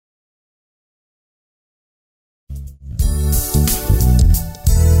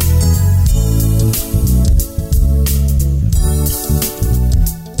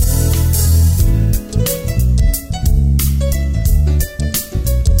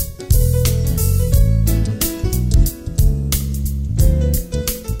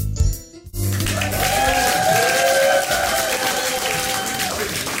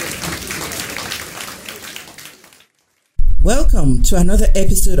to another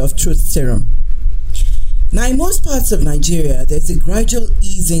episode of Truth Serum. Now, in most parts of Nigeria, there's a gradual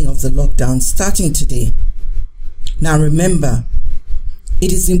easing of the lockdown starting today. Now, remember,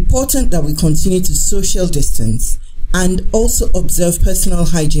 it is important that we continue to social distance and also observe personal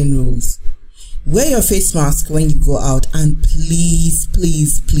hygiene rules. Wear your face mask when you go out, and please,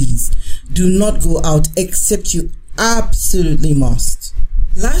 please, please do not go out except you absolutely must.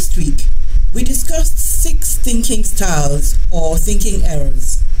 Last week, we discussed 6 thinking styles or thinking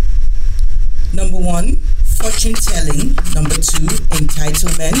errors. Number 1, fortune telling. Number 2,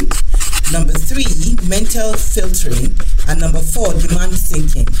 entitlement. Number 3, mental filtering. And number 4, demand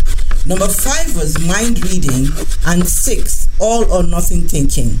thinking. Number 5 was mind reading. And 6, all or nothing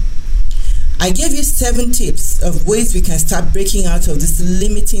thinking. I gave you 7 tips of ways we can start breaking out of these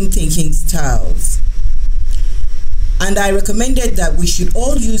limiting thinking styles. And I recommended that we should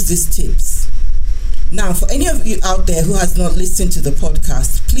all use these tips. Now, for any of you out there who has not listened to the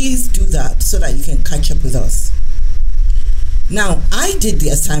podcast, please do that so that you can catch up with us. Now, I did the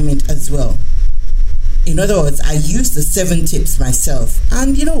assignment as well. In other words, I used the 7 tips myself.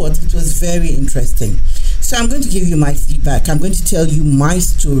 And you know what? It was very interesting. So I'm going to give you my feedback. I'm going to tell you my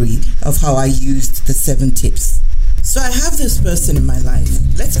story of how I used the 7 tips. So I have this person in my life.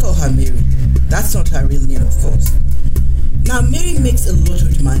 Let's call her Mary. That's not her real name, of course. Now, Mary makes a lot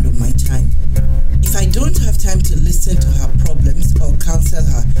of demand on my time. If I don't have time to listen to her problems or counsel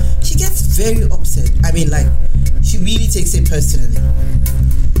her, she gets very upset. She really takes it personally.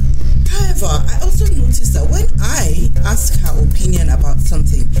 However, I also noticed that when I ask her opinion about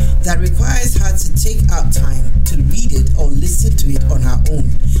something that requires her to take out time to read it or listen to it on her own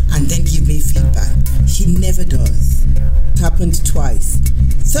and then give me feedback, she never does. It happened twice.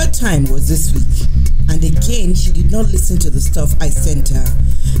 3rd time was this week. And again, she did not listen to the stuff I sent her.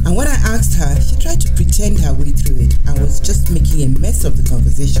 And when I asked her, she tried to pretend her way through it and was just making a mess of the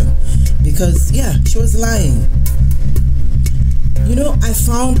conversation because, she was lying. You know, I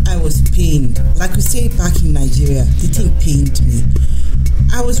found I was pained. Like we say back in Nigeria, the thing pained me.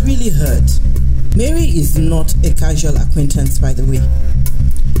 I was really hurt. Mary is not a casual acquaintance, by the way.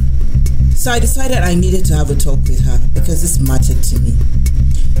 So I decided I needed to have a talk with her because this mattered to me.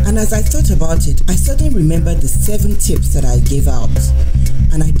 And as I thought about it, I suddenly remembered the 7 tips that I gave out.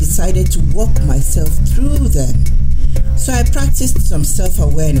 And I decided to walk myself through them. So I practiced some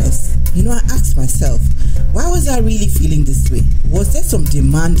self-awareness. I asked myself, why was I really feeling this way? Was there some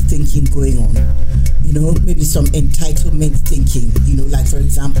demand thinking going on? Maybe some entitlement thinking, like for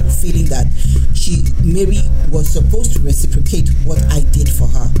example, feeling that Mary was supposed to reciprocate what I did for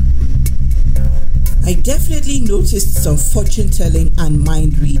her. I definitely noticed some fortune telling and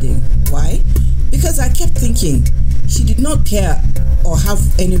mind reading. Why? Because I kept thinking she did not care or have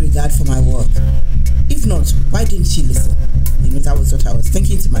any regard for my work. If not, why didn't she listen? That was what I was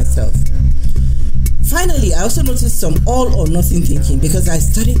thinking to myself. Finally, I also noticed some all or nothing thinking because I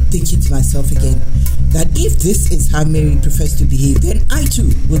started thinking to myself again that if this is how Mary prefers to behave, then I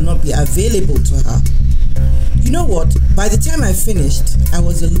too will not be available to her. You know what? By the time I finished, I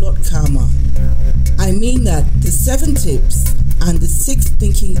was a lot calmer. I mean that the 7 tips and the 6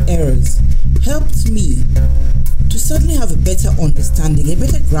 thinking errors helped me to suddenly have a better understanding, a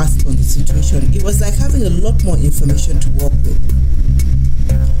better grasp on the situation. It was like having a lot more information to work with.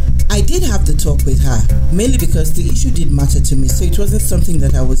 I did have the talk with her, mainly because the issue did matter to me, so it wasn't something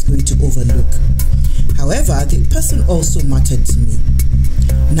that I was going to overlook. However, the person also mattered to me.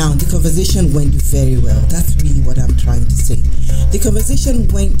 Now, the conversation went very well. That's really what I'm trying to say. The conversation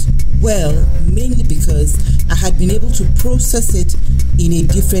went well, mainly because I had been able to process it in a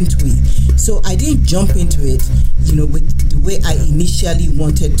different way. So I didn't jump into it, with the way I initially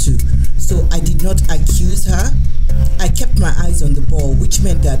wanted to. So I did not accuse her. I kept my eyes on the ball, which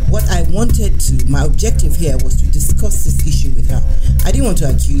meant that what I wanted to, my objective here was to discuss this issue with her. I didn't want to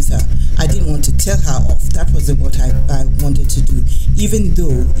accuse her. I didn't want to tell her off. That wasn't what I wanted to do. Even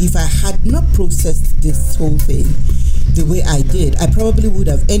though if I had not processed this whole thing the way I did, I probably would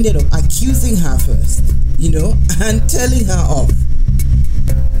have ended up accusing her first, and telling her off.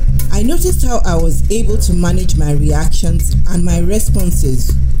 I noticed how I was able to manage my reactions and my responses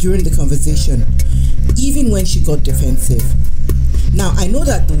during the conversation, even when she got defensive. Now, I know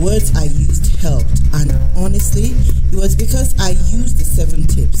that the words I used helped, and honestly, it was because I used the 7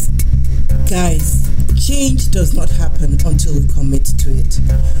 tips. Guys, change does not happen until we commit to it.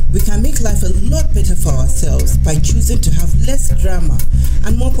 We can make life a lot better for ourselves by choosing to have less drama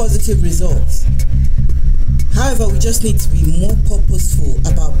and more positive results. However, we just need to be more purposeful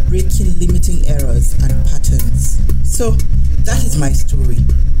about breaking limiting errors and patterns. So, that is my story.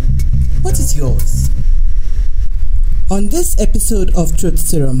 What is yours? On this episode of Truth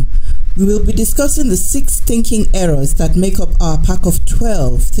Serum, we will be discussing the 6 thinking errors that make up our pack of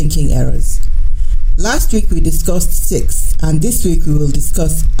 12 thinking errors. Last week we discussed 6, and this week we will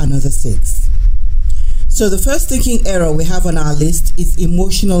discuss another 6. So the first thinking error we have on our list is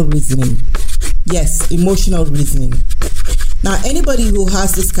emotional reasoning. Yes, emotional reasoning. Now, anybody who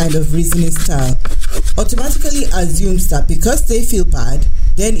has this kind of reasoning style automatically assumes that because they feel bad,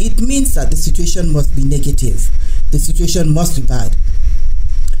 then it means that the situation must be negative. The situation must be bad.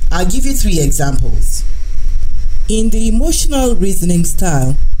 I'll give you 3 examples. In the emotional reasoning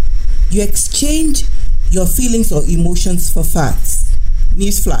style, you exchange your feelings or emotions for facts.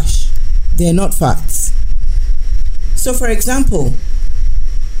 Newsflash, they're not facts. So, for example,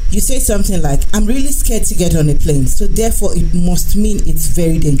 you say something like, I'm really scared to get on a plane, so therefore it must mean it's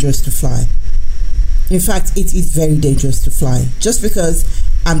very dangerous to fly. In fact, it is very dangerous to fly, just because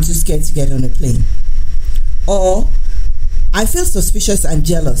I'm too scared to get on a plane. Or, I feel suspicious and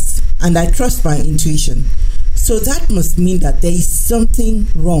jealous, and I trust my intuition. So that must mean that there is something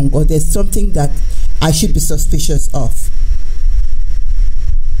wrong, or there's something that I should be suspicious of.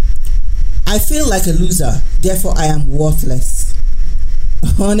 I feel like a loser, therefore I am worthless.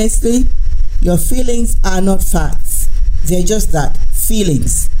 Honestly, your feelings are not facts. They're just that,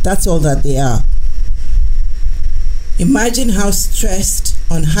 feelings. That's all that they are. Imagine how stressed,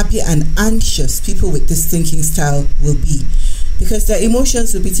 unhappy, and anxious people with this thinking style will be, because their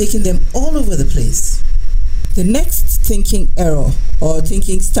emotions will be taking them all over the place. The next thinking error or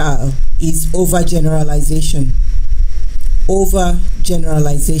thinking style is overgeneralization.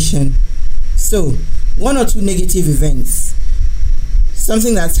 Overgeneralization. So, 1 or 2 negative events,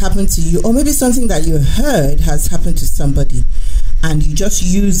 something that's happened to you, or maybe something that you heard has happened to somebody, and you just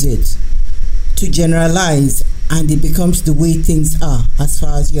use it to generalize, and it becomes the way things are as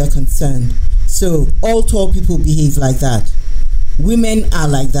far as you are concerned. So, all tall people behave like that. Women are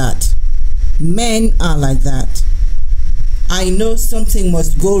like that. Men are like that. I know something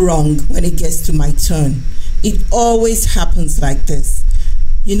must go wrong when it gets to my turn. It always happens like this.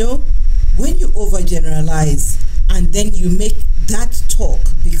 You know, when you overgeneralize and then you make that talk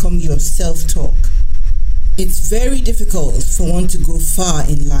become your self-talk, it's very difficult for one to go far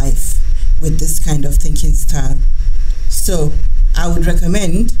in life with this kind of thinking style. So I would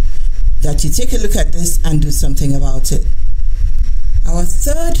recommend that you take a look at this and do something about it. Our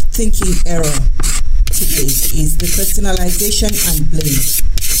third thinking error today is the personalization and blame.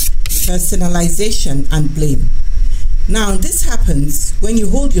 Personalization and blame. Now, this happens when you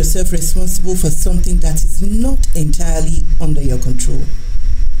hold yourself responsible for something that is not entirely under your control.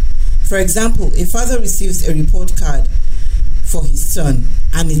 For example, a father receives a report card for his son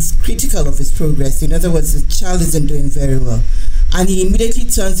and it's critical of his progress. In other words, the child isn't doing very well. And he immediately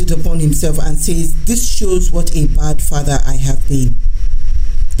turns it upon himself and says, this shows what a bad father I have been.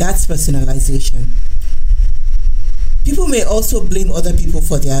 That's personalization. People may also blame other people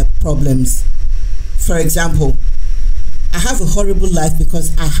for their problems. For example, I have a horrible life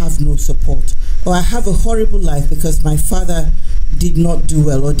because I have no support. Or I have a horrible life because my father did not do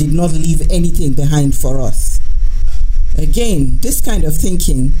well or did not leave anything behind for us. Again, this kind of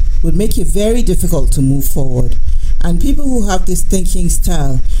thinking would make it very difficult to move forward. And people who have this thinking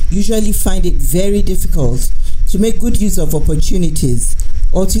style usually find it very difficult to make good use of opportunities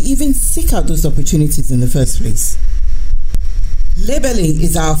or to even seek out those opportunities in the first place. Labeling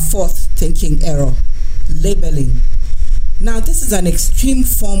is our 4th thinking error. Labeling. Now, this is an extreme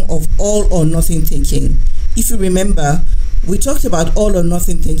form of all or nothing thinking. If you remember, we talked about all or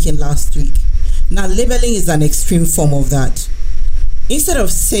nothing thinking last week. Now, labeling is an extreme form of that. Instead of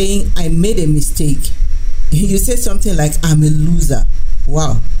saying, I made a mistake, you say something like, I'm a loser.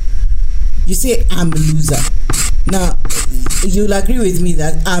 Wow. You say, I'm a loser. Now, you'll agree with me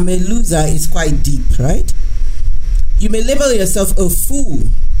that I'm a loser is quite deep, right? You may label yourself a fool,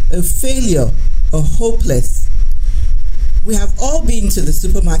 a failure, a hopeless. We have all been to the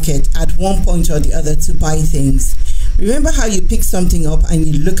supermarket at one point or the other to buy things. Remember how you pick something up and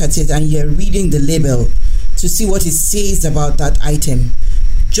you look at it and you're reading the label to see what it says about that item.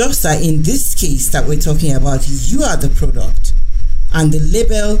 Just that in this case that we're talking about, you are the product. And the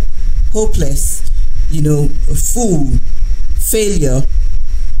label, hopeless, a fool, failure,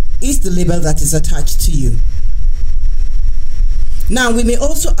 is the label that is attached to you. Now, we may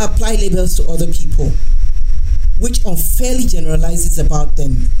also apply labels to other people, which unfairly generalizes about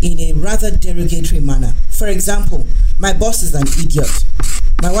them in a rather derogatory manner. For example, my boss is an idiot.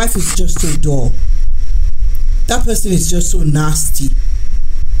 My wife is just so dull. That person is just so nasty.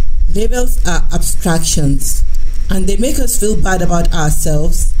 Labels are abstractions, and they make us feel bad about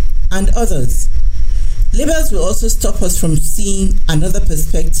ourselves and others. Labels will also stop us from seeing another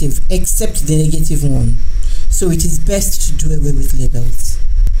perspective except the negative one. So it is best to do away with labels.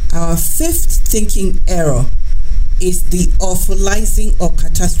 Our fifth thinking error is the awfulizing or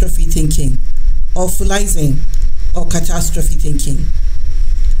catastrophe thinking. Awfulizing or catastrophe thinking.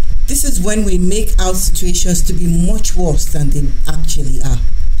 This is when we make our situations to be much worse than they actually are.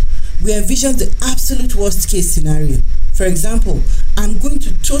 We envision the absolute worst case scenario. For example, I'm going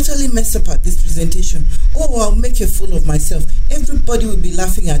to totally mess up at this presentation. Oh, I'll make a fool of myself. Everybody will be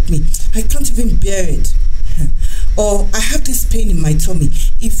laughing at me. I can't even bear it. Or I have this pain in my tummy.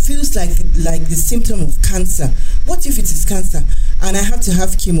 It feels like the symptom of cancer. What if it is cancer and I have to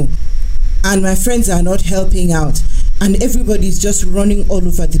have chemo and my friends are not helping out and everybody is just running all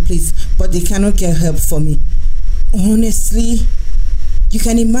over the place, but they cannot get help for me? Honestly, you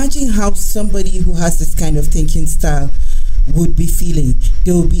can imagine how somebody who has this kind of thinking style would be feeling.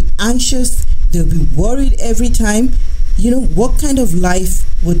 They will be anxious. They'll be worried every time. What kind of life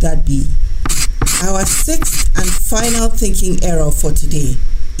would that be? Our sixth and final thinking error for today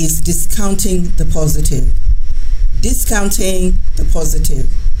is discounting the positive. Discounting the positive.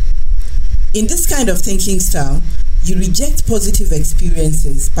 In this kind of thinking style, you reject positive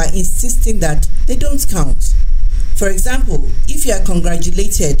experiences by insisting that they don't count. For example, if you are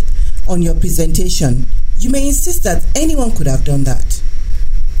congratulated on your presentation, you may insist that anyone could have done that.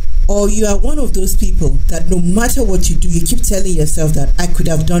 Or you are one of those people that no matter what you do, you keep telling yourself that I could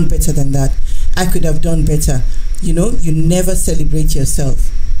have done better than that. I could have done better. You never celebrate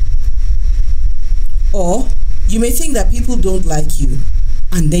yourself. Or you may think that people don't like you,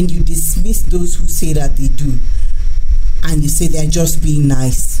 and then you dismiss those who say that they do. And you say they're just being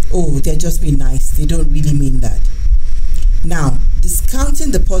nice. Oh, they're just being nice. They don't really mean that. Now, discounting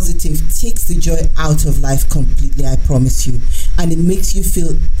the positive takes the joy out of life completely, I promise you. And it makes you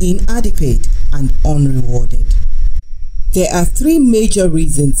feel inadequate and unrewarded. There are three major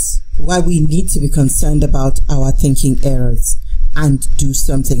reasons why we need to be concerned about our thinking errors and do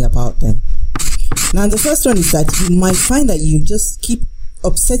something about them. Now, the first one is that you might find that you just keep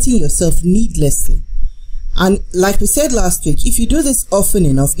upsetting yourself needlessly. And like we said last week, if you do this often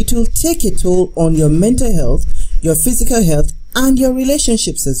enough, it will take a toll on your mental health, your physical health, and your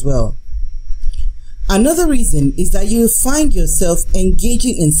relationships as well. Another reason is that you will find yourself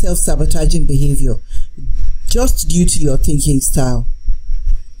engaging in self-sabotaging behavior just due to your thinking style.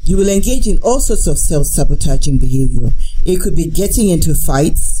 You will engage in all sorts of self-sabotaging behavior. It could be getting into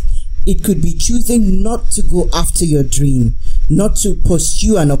fights. It could be choosing not to go after your dream, not to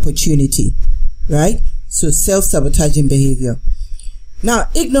pursue an opportunity, right? So self-sabotaging behavior. Now,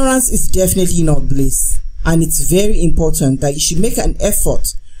 ignorance is definitely not bliss, and it's very important that you should make an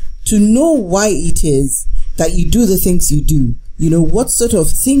effort to know why it is that you do the things you do. What sort of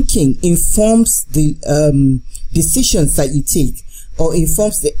thinking informs the decisions that you take or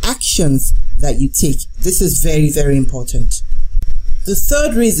informs the actions that you take. This is very, very important. The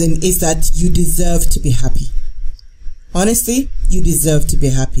third reason is that you deserve to be happy. Honestly, you deserve to be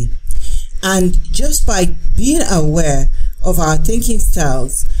happy. And just by being aware of our thinking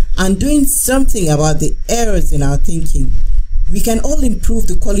styles and doing something about the errors in our thinking, we can all improve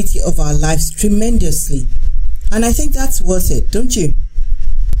the quality of our lives tremendously. And I think that's worth it, don't you?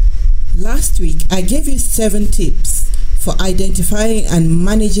 Last week, I gave you 7 tips for identifying and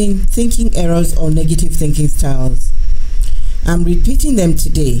managing thinking errors or negative thinking styles. I'm repeating them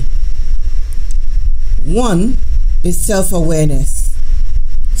today. 1 is self-awareness.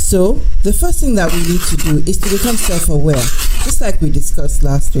 So, the first thing that we need to do is to become self-aware. Just like we discussed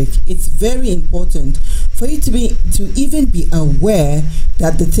last week, it's very important for you to even be aware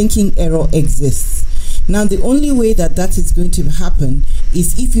that the thinking error exists. Now, the only way that is going to happen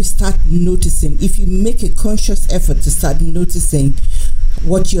is if you start noticing, if you make a conscious effort to start noticing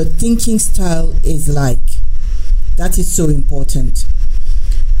what your thinking style is like. That is so important.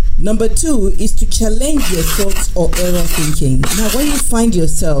 Number 2 is to challenge your thoughts or error thinking. Now, when you find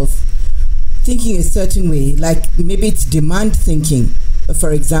yourself thinking a certain way, like maybe it's demand thinking,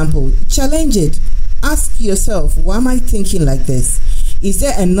 for example, challenge it. Ask yourself, why am I thinking like this? Is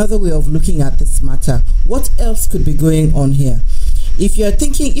there another way of looking at this matter? What else could be going on here? If you're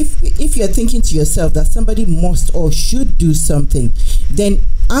thinking, if you're thinking to yourself that somebody must or should do something, then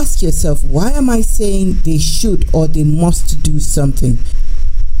ask yourself, why am I saying they should or they must do something?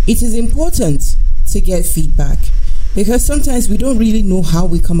 It is important to get feedback because sometimes we don't really know how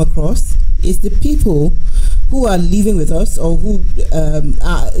we come across. It's the people who are living with us or who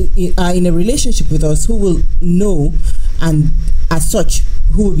are in a relationship with us who will know, and as such,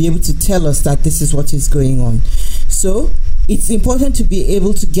 who will be able to tell us that this is what is going on. So it's important to be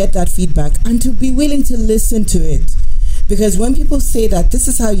able to get that feedback and to be willing to listen to it. Because when people say that this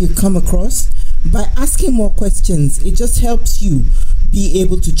is how you come across, by asking more questions, it just helps you be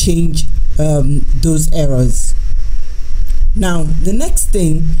able to change those errors. Now, the next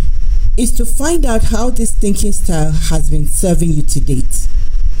thing is to find out how this thinking style has been serving you to date.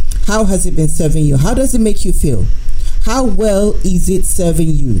 How has it been serving you? How does it make you feel? How well is it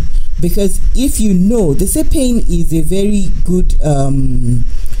serving you? Because if you know, they say pain is a very good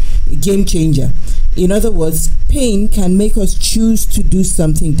game changer. In other words, pain can make us choose to do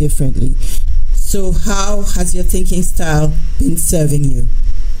something differently. So how has your thinking style been serving you?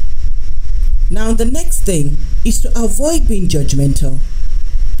 Now, the next thing is to avoid being judgmental.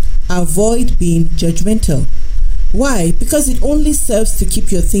 Avoid being judgmental. Why? Because it only serves to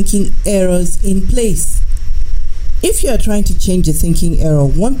keep your thinking errors in place. If you are trying to change a thinking error,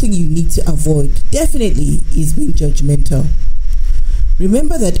 one thing you need to avoid definitely is being judgmental.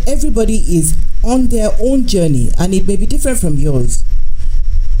 Remember that everybody is on their own journey and it may be different from yours.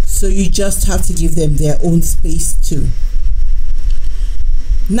 So you just have to give them their own space too.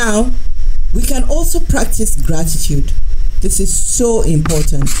 Now, we can also practice gratitude. This is so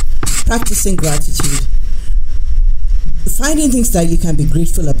important. Practicing gratitude. Finding things that you can be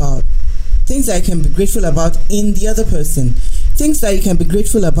grateful about. Things that you can be grateful about in the other person. Things that you can be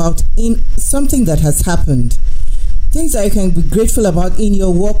grateful about in something that has happened. Things that you can be grateful about in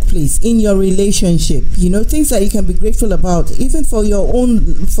your workplace, in your relationship. Things that you can be grateful about even for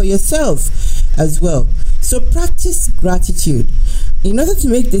yourself as well. So practice gratitude. In order to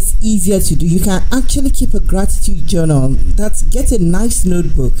make this easier to do, you can actually keep a gratitude journal. Get a nice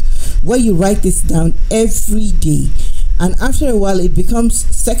notebook where you write this down every day. And after a while, it becomes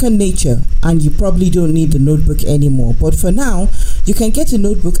second nature and you probably don't need the notebook anymore. But for now, you can get a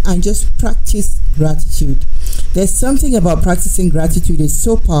notebook and just practice gratitude. There's something about practicing gratitude is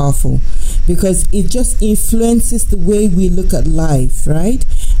so powerful because it just influences the way we look at life, right?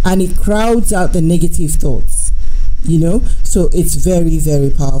 And it crowds out the negative thoughts, so it's very,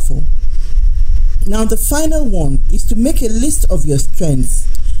 very powerful. Now, the final one is to make a list of your strengths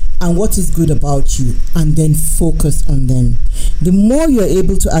and what is good about you, and then focus on them. The more you're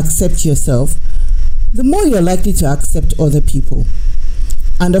able to accept yourself, the more you're likely to accept other people.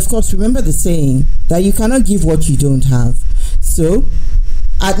 And of course, remember the saying that you cannot give what you don't have. So,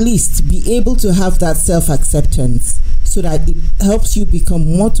 at least be able to have that self-acceptance so that it helps you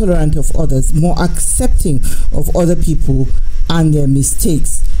become more tolerant of others, more accepting of other people and their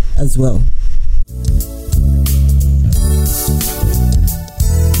mistakes as well.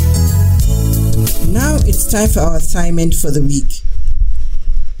 Now it's time for our assignment for the week.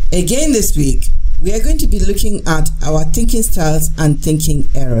 Again this week, we are going to be looking at our thinking styles and thinking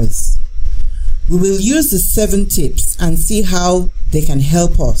errors. We will use the 7 tips and see how they can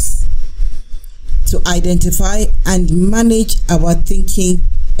help us to identify and manage our thinking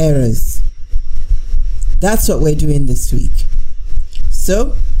errors. That's what we're doing this week.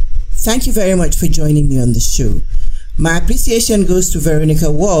 So, thank you very much for joining me on the show. My appreciation goes to Veronica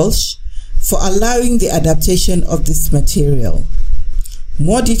Walsh for allowing the adaptation of this material.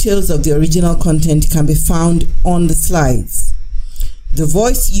 More details of the original content can be found on the slides. The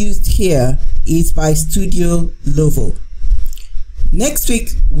voice used here is by Studio Lovo. Next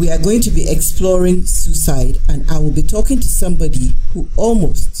week, we are going to be exploring suicide, and I will be talking to somebody who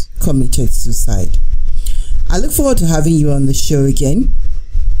almost committed suicide. I look forward to having you on the show again.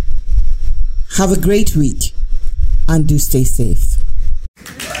 Have a great week, and do stay safe.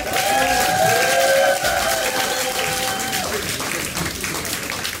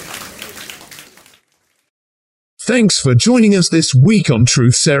 Thanks for joining us this week on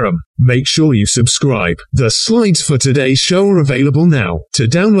Truth Serum. Make sure you subscribe. The slides for today's show are available now. To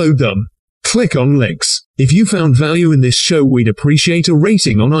download them, click on links. If you found value in this show, we'd appreciate a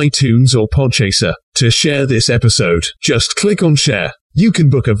rating on iTunes or Podchaser. To share this episode, just click on share. You can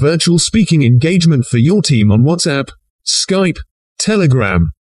book a virtual speaking engagement for your team on WhatsApp, Skype,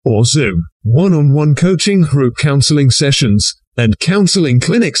 Telegram, or Zoom. One-on-one coaching, group counseling sessions, and counseling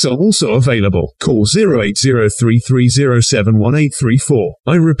clinics are also available. Call 08033071834.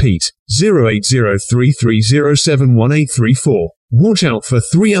 I repeat, 08033071834. Watch out for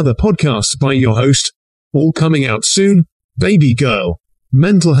 3 other podcasts by your host, all coming out soon. Baby Girl,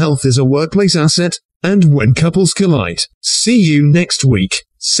 Mental Health is a Workplace Asset, and When Couples Collide. See you next week,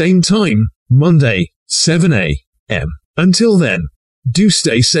 same time, Monday, 7 a.m. Until then, do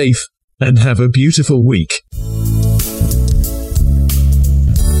stay safe, and have a beautiful week.